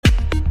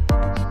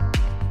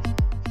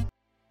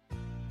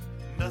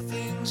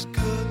Nothing's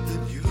good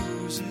that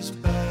uses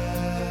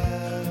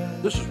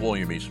bad. This is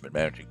William Eastman,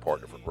 Managing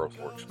Partner for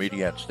GrowthWorks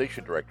Media and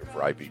Station Director for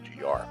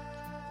IBGR.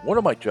 One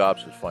of my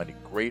jobs is finding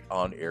great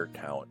on-air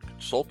talent,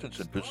 consultants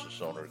and business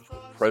owners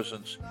with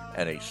presence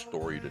and a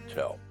story to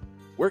tell.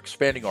 We're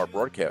expanding our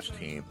broadcast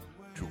team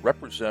to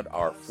represent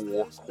our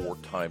 4 core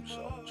time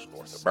zones: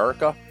 North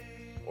America,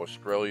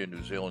 Australia,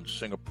 New Zealand,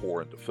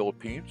 Singapore, and the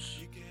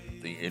Philippines,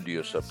 the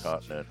India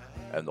subcontinent,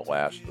 and the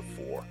last of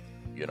 4,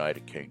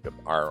 United Kingdom,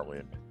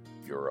 Ireland,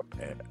 Europe,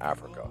 and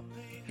Africa.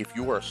 If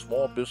you are a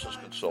small business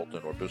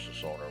consultant or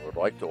business owner and would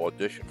like to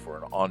audition for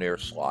an on-air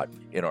slot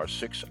in our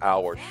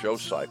 6-hour show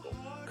cycle,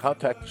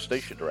 contact the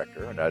station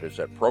director, and that is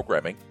at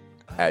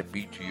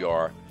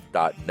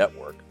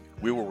programming@bgr.network.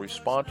 We will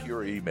respond to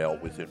your email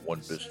within 1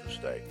 business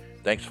day.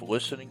 Thanks for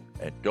listening,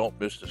 and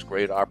don't miss this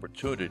great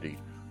opportunity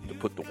to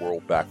put the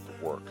world back to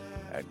work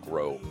and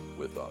grow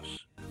with us.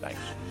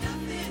 Thanks.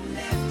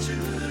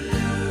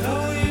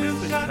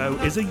 Co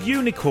is a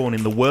unicorn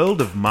in the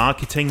world of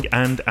marketing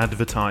and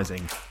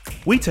advertising.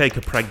 We take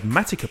a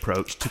pragmatic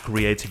approach to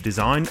creative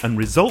design and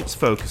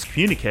results-focused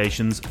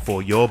communications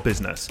for your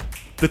business.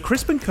 The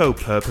Crisp & Co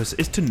purpose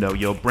is to know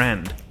your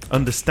brand,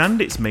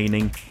 understand its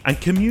meaning, and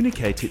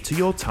communicate it to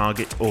your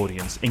target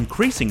audience,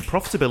 increasing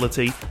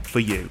profitability for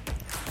you.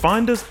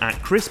 Find us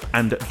at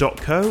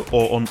crisp&.co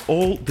or on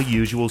all the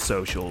usual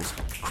socials.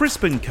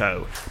 Crisp &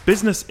 Co.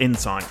 Business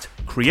insight,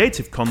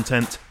 creative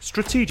content,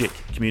 strategic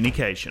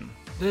communication.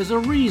 There's a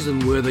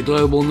reason we're the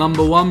global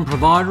 #1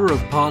 provider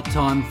of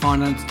part-time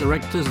finance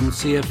directors and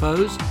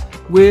CFOs.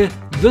 We're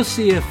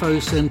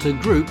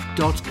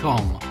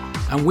thecfocentergroup.com,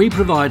 and we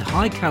provide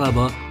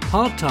high-caliber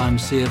part-time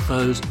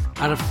CFOs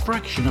at a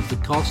fraction of the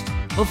cost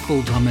of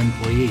full-time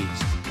employees.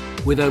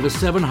 With over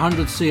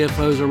 700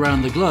 CFOs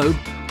around the globe,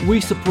 we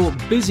support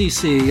busy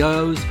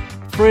CEOs,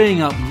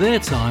 freeing up their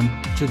time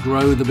to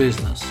grow the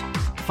business.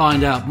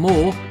 Find out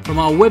more from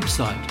our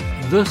website,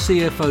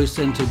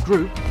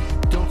 thecfocentergroup.com.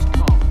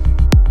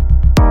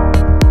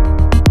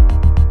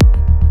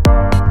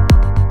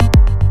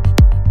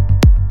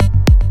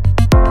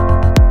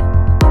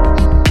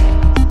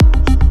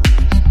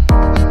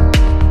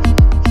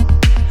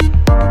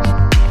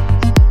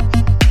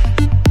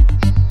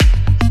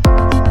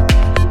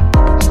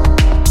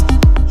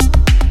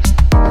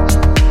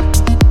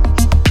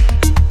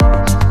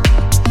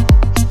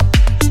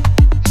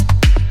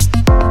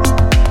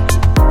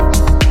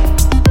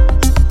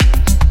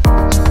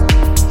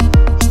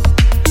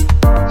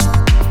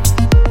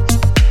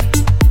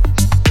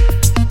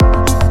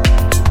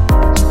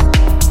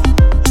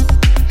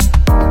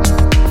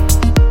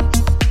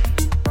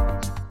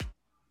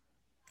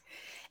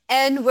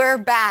 And we're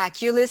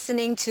back. You're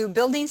listening to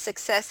Building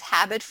Success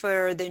Habit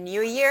for the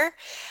New Year.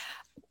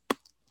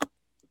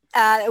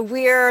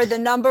 We're the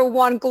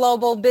 #1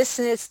 global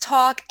business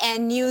talk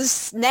and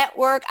news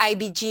network,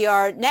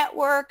 IBGR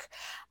Network,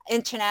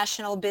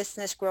 International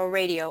Business Grow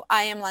Radio.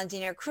 I am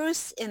Londina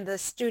Cruz in the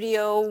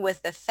studio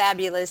with the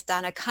fabulous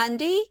Donna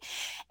Kunde.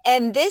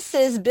 And this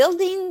is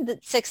Building the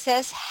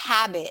Success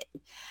Habit.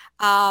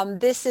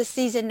 This is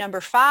season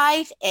number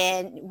 5,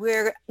 and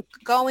we're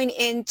going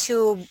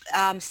into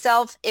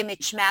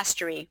self-image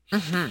mastery.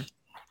 Mm-hmm.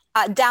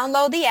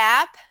 Download the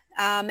app.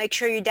 Make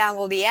sure you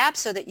download the app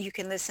so that you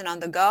can listen on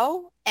the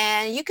go.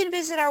 And you can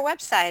visit our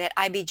website at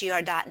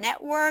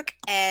ibgr.network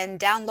and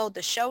download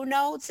the show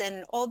notes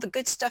and all the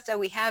good stuff that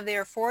we have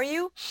there for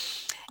you.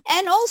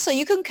 And also,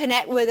 you can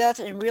connect with us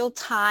in real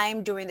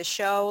time during the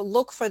show.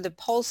 Look for the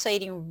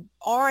pulsating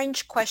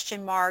orange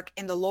question mark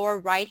in the lower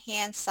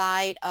right-hand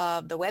side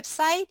of the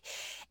website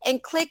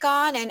and click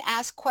on and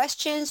ask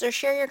questions or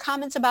share your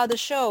comments about the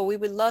show. We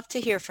would love to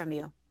hear from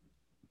you.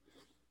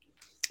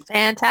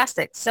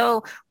 Fantastic.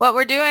 So what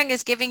we're doing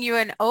is giving you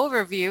an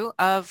overview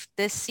of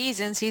this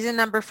season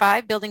number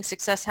 5, Building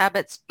Success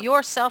Habits,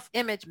 Your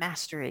Self-Image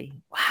Mastery.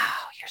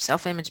 Wow, your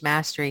self-image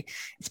mastery.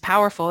 It's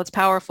powerful. It's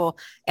powerful.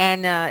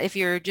 And if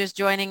you're just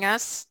joining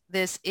us,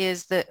 this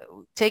is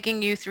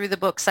taking you through the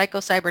book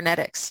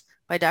Psycho-Cybernetics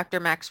by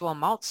Dr. Maxwell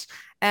Maltz,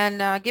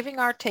 and giving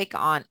our take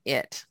on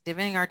it.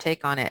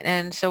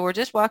 And so we're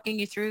just walking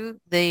you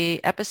through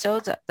the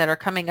episodes that are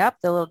coming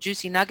up, the little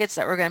juicy nuggets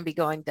that we're going to be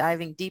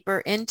diving deeper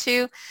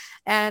into,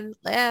 and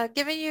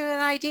giving you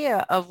an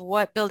idea of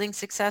what Building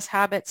Success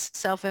Habits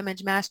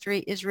Self-Image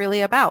Mastery is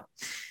really about.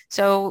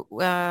 So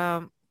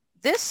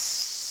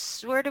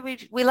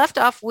we left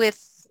off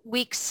with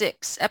week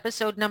 6,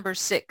 episode number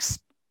 6.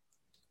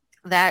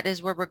 That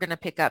is where we're going to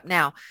pick up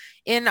now.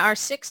 In our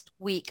 6th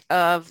week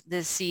of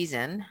this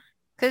season,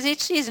 because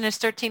each season is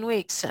 13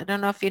 weeks. I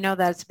don't know if you know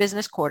that. It's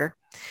business quarter.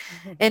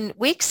 Mm-hmm. In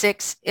week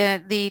 6,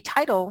 the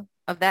title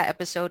of that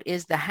episode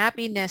is The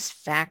Happiness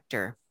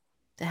Factor.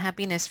 The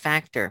Happiness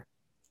Factor.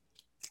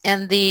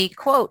 And the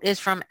quote is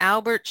from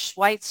Albert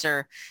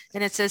Schweitzer,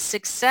 and it says,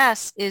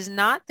 "Success is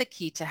not the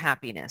key to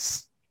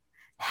happiness.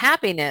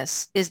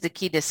 Happiness is the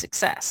key to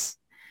success.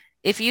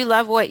 If you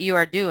love what you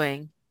are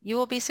doing, you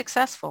will be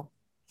successful."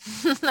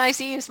 I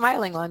see you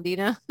smiling,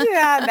 Londina.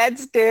 Yeah,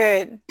 that's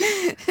good.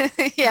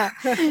 Yeah.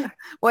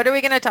 What are we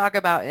going to talk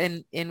about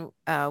in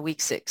week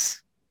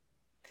 6?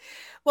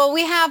 Well,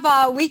 we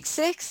have week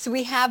 6.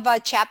 We have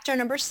chapter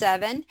number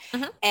 7,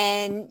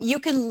 and you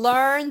can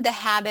learn the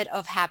habit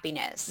of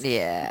happiness.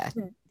 Yeah.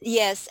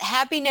 Yes,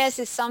 happiness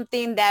is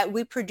something that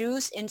we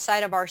produce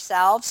inside of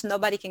ourselves.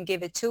 Nobody can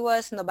give it to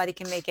us. Nobody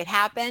can make it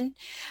happen.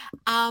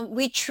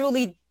 We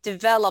truly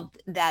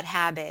developed that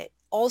habit.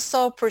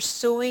 Also,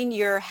 pursuing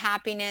your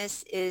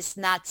happiness is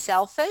not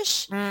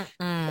selfish. That's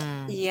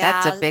a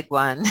Yeah, big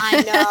one.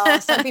 I know.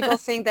 Some people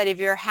think that if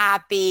you're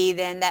happy,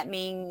 then that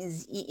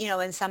means,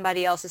 when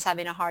somebody else is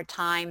having a hard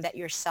time, that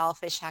you're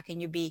selfish. How can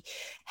you be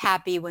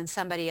happy when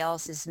somebody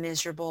else is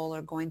miserable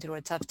or going through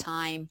a tough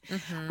time?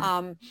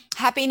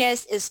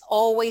 Happiness is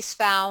always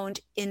found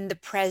in the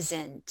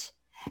present.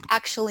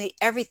 Actually,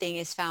 everything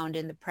is found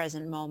in the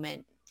present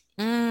moment.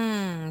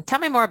 Tell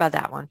me more about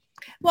that one.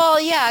 Well,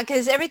 yeah,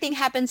 because everything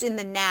happens in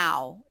the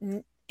now.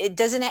 It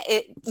doesn't,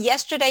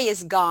 yesterday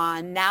is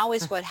gone. Now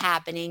is what's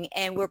happening,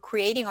 and we're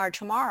creating our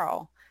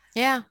tomorrow.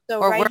 Yeah.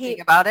 So Or right worrying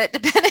here, about it,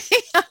 depending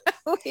on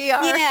who we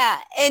are. yeah.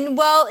 And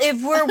well,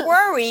 if we're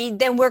worried,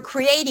 then we're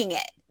creating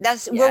it.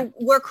 Yeah.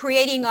 We're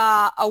creating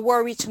a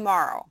worry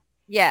tomorrow.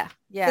 Yeah. Does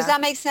Yeah.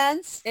 that make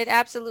sense? It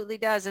absolutely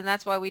does. And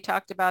that's why we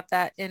talked about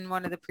that in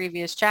one of the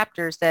previous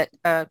chapters that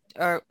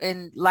or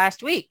in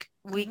last week,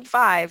 week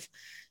 5.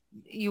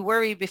 You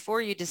worry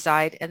before you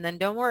decide, and then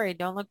don't worry,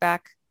 don't look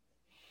back.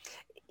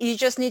 You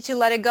just need to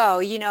let it go.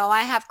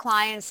 I have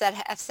clients that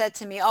have said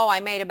to me, oh, I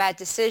made a bad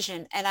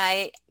decision. And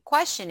I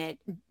question it.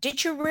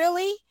 Did you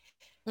really?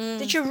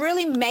 Did you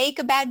really make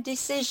a bad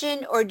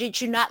decision, or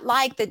did you not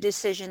like the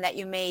decision that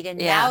you made and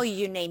now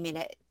you're naming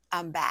it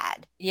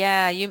bad?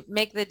 Yeah, you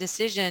make the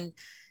decision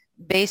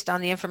based on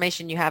the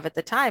information you have at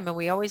the time, and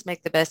we always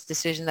make the best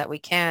decision that we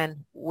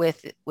can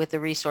with the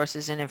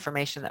resources and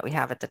information that we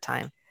have at the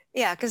time.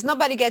 Yeah, because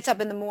nobody gets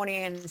up in the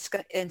morning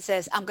and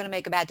says, I'm going to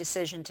make a bad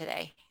decision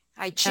today.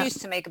 I choose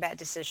to make a bad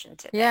decision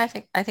today. Yeah,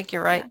 I think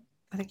you're right.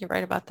 I think you're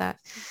right about that.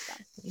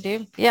 You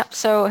do? Yeah.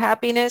 So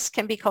happiness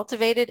can be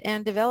cultivated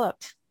and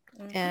developed.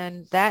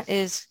 And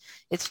it's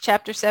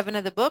chapter 7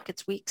 of the book.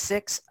 It's week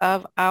 6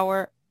 of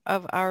our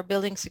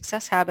building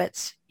success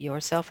habits, your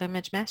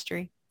self-image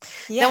mastery.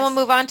 Yes. Then we'll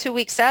move on to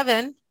week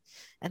 7.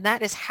 And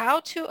that is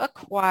how to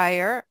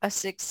acquire a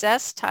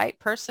success type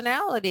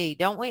personality.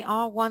 Don't we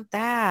all want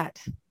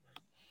that?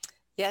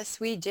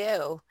 Yes, we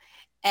do.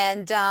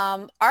 And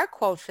our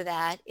quote for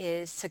that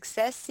is,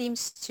 success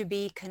seems to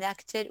be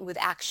connected with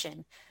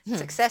action.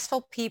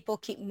 Successful people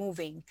keep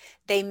moving.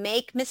 They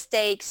make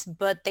mistakes,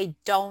 but they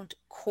don't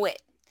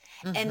quit.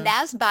 And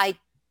that's by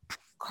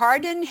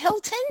Carden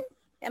Hilton.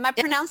 Am I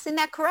pronouncing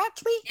that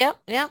correctly?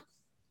 Yep.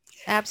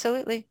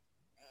 Absolutely.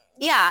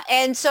 Yeah.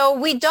 And so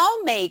we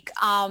don't make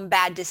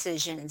bad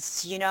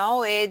decisions.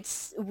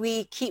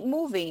 We keep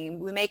moving.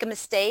 We make a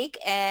mistake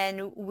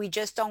and we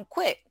just don't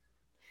quit.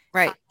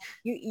 Right.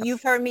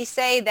 You've heard me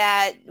say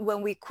that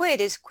when we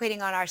quit is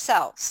quitting on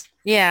ourselves.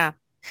 Yeah.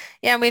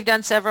 Yeah. And we've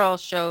done several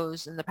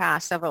shows in the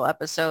past, several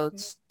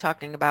episodes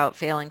talking about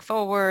failing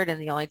forward. And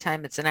the only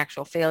time it's an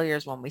actual failure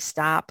is when we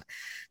stop.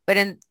 But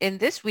in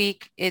this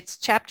week, it's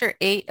chapter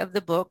 8 of the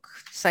book,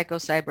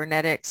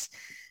 Psycho-Cybernetics.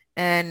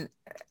 And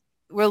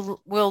we'll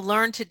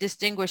learn to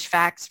distinguish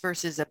facts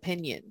versus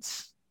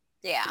opinions.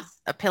 Yeah.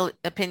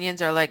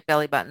 Opinions are like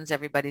belly buttons.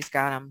 Everybody's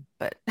got them,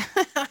 but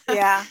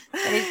yeah.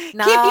 Keep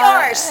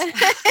yours.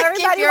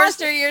 Keep yours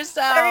to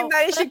yourself.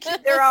 Everybody should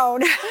keep their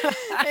own.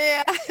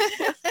 Yeah.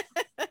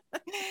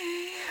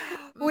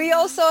 We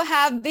also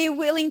have be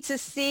willing to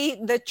see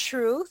the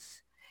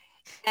truth.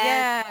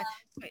 Yeah.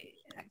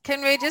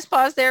 Can we just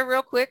pause there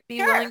real quick?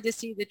 Be willing to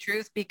see the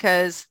truth,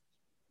 because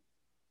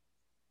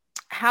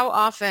how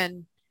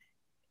often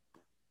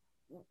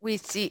we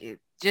see,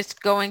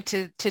 just going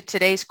to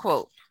today's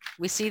quote,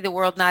 we see the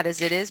world not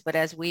as it is, but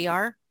as we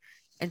are.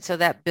 And so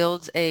that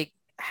builds a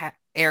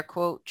air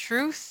quote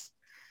truth.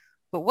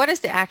 But what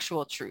is the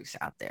actual truth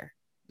out there?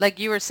 Like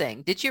you were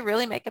saying, did you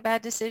really make a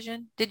bad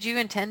decision? Did you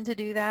intend to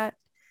do that?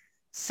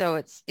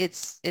 So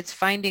it's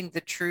finding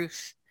the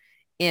truth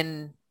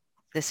in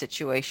the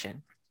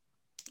situation.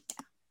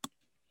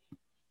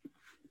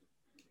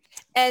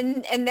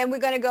 And then we're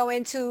going to go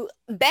into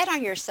bet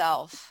on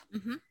yourself.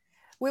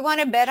 We want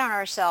to bet on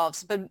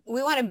ourselves, but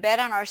we want to bet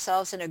on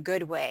ourselves in a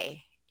good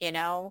way,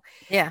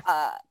 Yeah.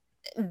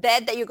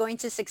 Bet that you're going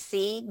to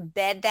succeed.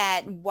 Bet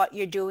that what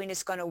you're doing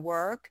is going to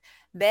work.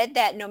 Bet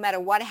that no matter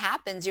what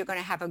happens, you're going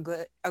to have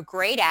a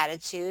great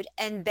attitude,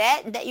 and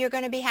bet that you're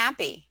going to be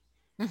happy.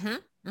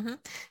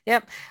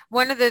 Yep.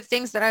 One of the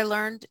things that I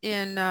learned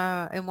in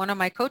one of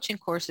my coaching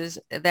courses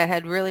that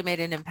had really made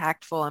an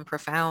impactful and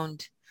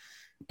profound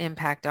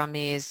impact on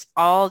me is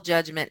all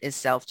judgment is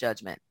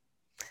self-judgment.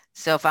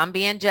 So if I'm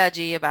being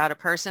judgy about a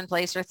person,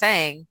 place, or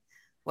thing,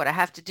 what I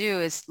have to do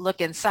is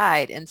look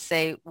inside and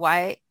say,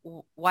 why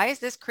is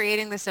this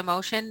creating this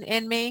emotion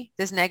in me,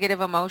 this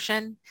negative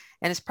emotion?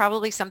 And it's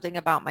probably something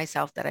about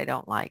myself that I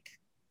don't like.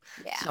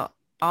 Yeah. So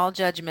all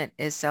judgment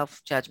is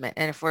self-judgment.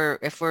 And if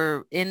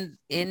we're in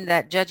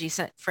that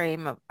judgy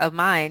frame of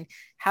mind,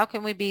 how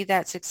can we be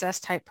that success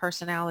type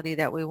personality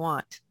that we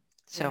want?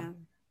 So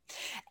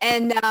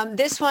And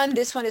this one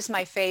is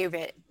my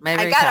favorite.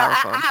 Very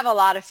powerful. I have a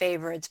lot of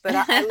favorites, but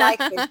I like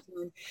this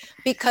one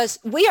because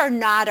we are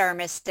not our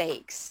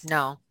mistakes.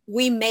 No.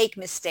 We make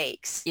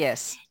mistakes.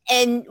 Yes.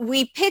 And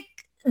we pick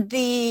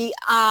the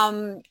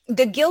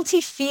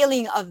guilty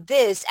feeling of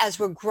this as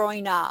we're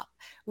growing up,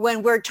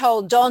 when we're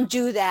told don't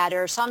do that,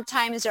 or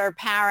sometimes our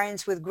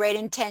parents with great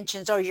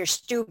intentions, oh, you're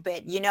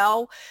stupid,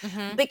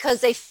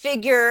 because they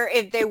figure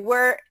if they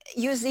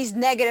use these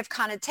negative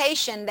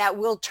connotation that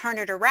we'll turn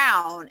it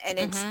around and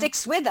it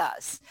sticks with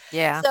us.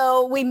 Yeah.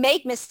 So we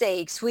make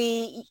mistakes.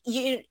 We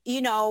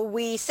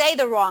we say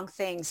the wrong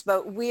things,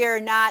 but we're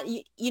not,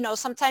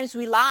 sometimes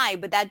we lie,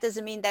 but that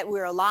doesn't mean that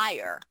we're a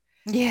liar.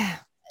 Yeah.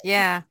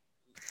 Yeah.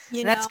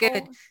 That's know?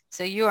 good.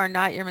 So you are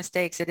not your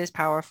mistakes. It is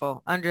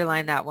powerful.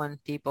 Underline that one,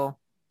 people.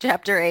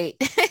 Chapter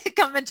 8.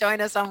 Come and join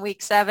us on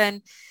week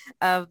 7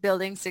 of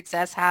Building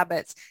Success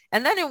Habits.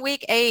 And then in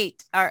week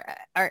 8, our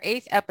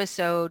 8th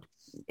episode,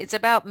 it's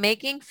about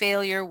making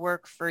failure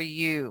work for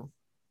you.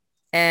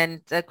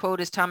 And the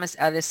quote is Thomas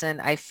Edison,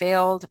 "I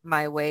failed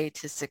my way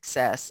to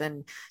success."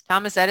 And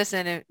Thomas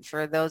Edison,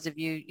 for those of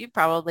you, you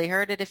probably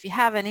heard it. If you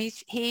haven't,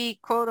 he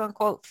quote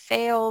unquote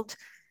failed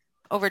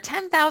over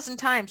 10,000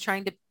 times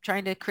trying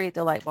to create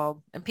the light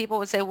bulb. And people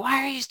would say,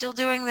 "Why are you still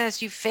doing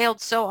this? You failed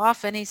so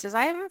often." He says,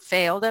 "I haven't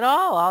failed at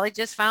all. I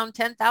just found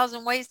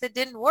 10,000 ways that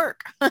didn't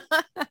work."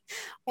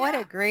 What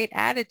a great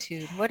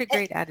attitude. What a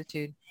great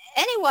attitude.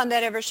 Anyone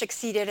that ever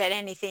succeeded at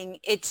anything,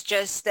 it's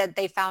just that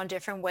they found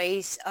different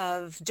ways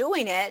of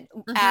doing it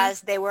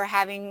as they were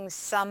having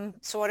some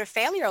sort of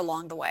failure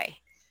along the way.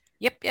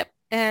 Yep.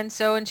 And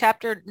so in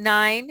chapter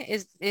 9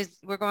 is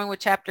we're going with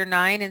chapter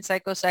 9 in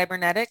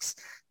psycho-cybernetics,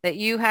 that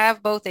you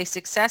have both a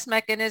success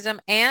mechanism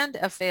and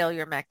a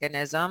failure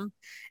mechanism.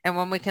 And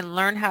when we can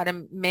learn how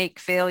to make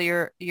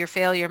your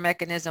failure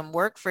mechanism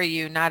work for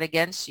you, not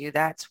against you,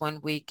 that's when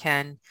we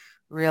can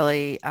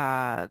really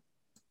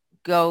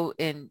go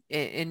in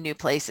new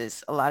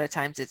places. A lot of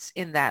times it's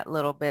in that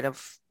little bit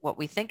of what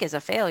we think is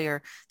a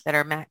failure that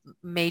our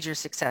major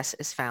success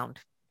is found.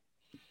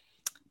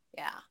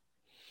 Yeah.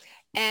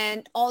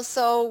 And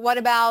also, what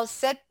about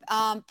set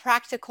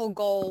practical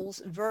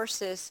goals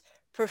versus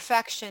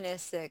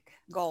perfectionistic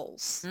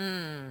goals?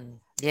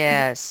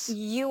 Yes.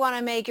 You want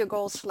to make your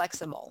goals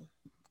flexible.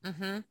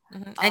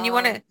 And you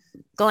want to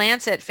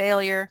glance at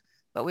failure,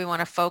 but we want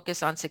to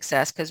focus on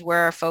success, because where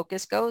our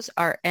focus goes,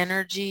 our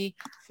energy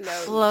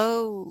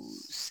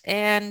flows.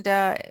 And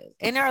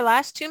in our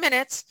last 2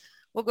 minutes,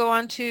 we'll go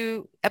on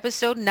to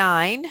episode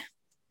 9,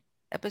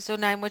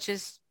 which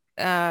is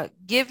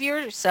give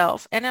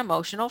yourself an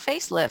emotional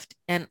facelift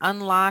and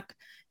unlock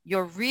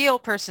your real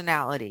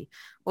personality.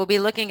 We'll be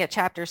looking at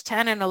chapters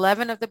 10 and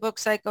 11 of the book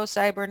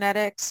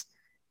Psycho-Cybernetics.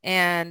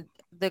 And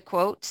the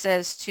quote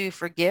says, "To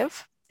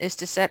forgive is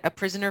to set a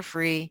prisoner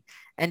free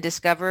and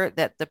discover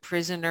that the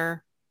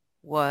prisoner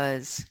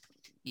was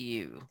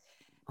you."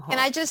 Can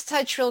I just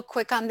touch real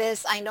quick on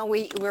this? I know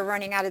we're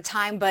running out of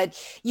time, but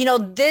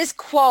this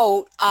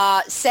quote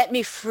set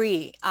me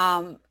free.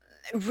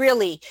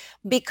 Really,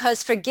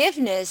 because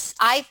forgiveness,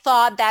 I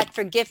thought that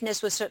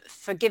forgiveness was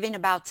forgiving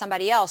about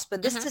somebody else,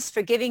 but this is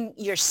forgiving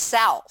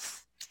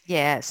yourself.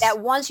 Yes. That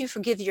once you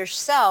forgive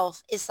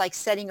yourself, it's like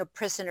setting a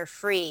prisoner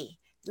free,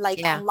 like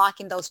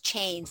unlocking those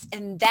chains.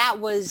 And that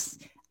was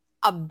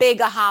a big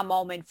aha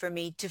moment for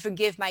me, to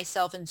forgive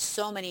myself in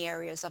so many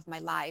areas of my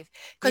life,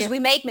 because we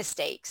make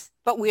mistakes,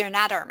 but we are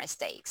not our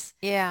mistakes.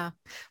 Yeah.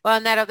 Well,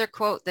 and that other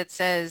quote that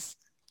says,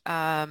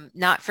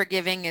 not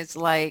forgiving is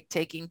like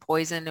taking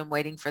poison and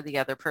waiting for the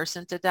other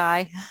person to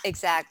die.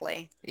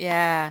 Exactly.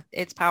 Yeah,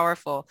 it's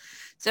powerful.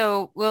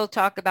 So we'll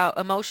talk about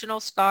emotional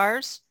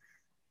scars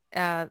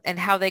and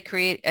how they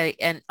create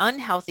an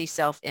unhealthy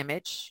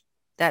self-image.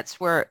 That's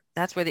where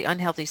the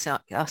unhealthy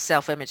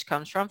self-image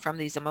comes from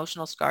these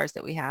emotional scars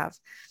that we have.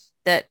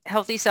 That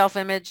healthy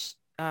self-image,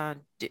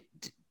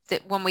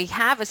 that when we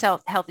have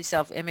a healthy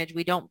self-image,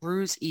 we don't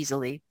bruise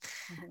easily.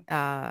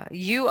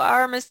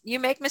 You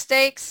make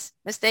mistakes.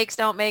 Mistakes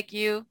don't make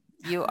you.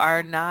 You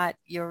are not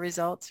your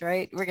results,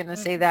 right? We're going to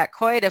say that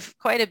quite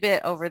a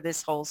bit over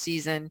this whole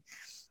season.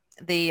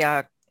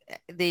 The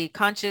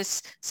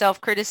conscious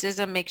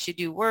self-criticism makes you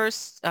do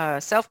worse.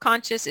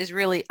 Self-conscious is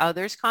really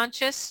others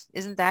conscious.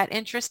 Isn't that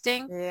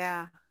interesting?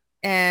 Yeah.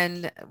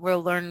 And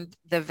we'll learn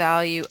the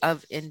value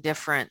of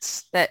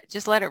indifference, that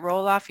just let it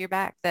roll off your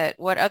back, that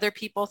what other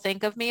people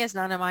think of me is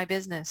none of my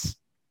business.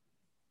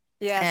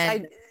 Yes,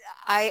 and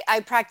I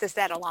practice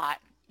that a lot.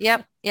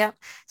 Yep.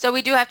 So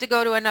we do have to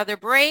go to another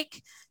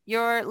break.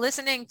 You're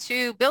listening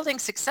to Building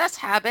Success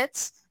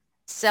Habits,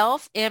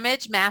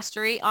 Self-Image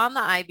Mastery on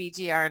the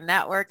IBGR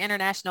Network,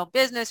 International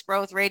Business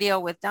Growth Radio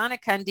with Donna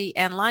Kunde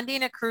and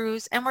Londina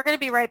Cruz. And we're going to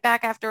be right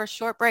back after a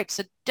short break.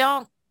 So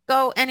don't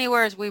go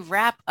anywhere as we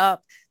wrap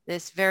up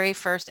this very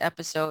first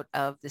episode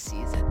of the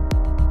season.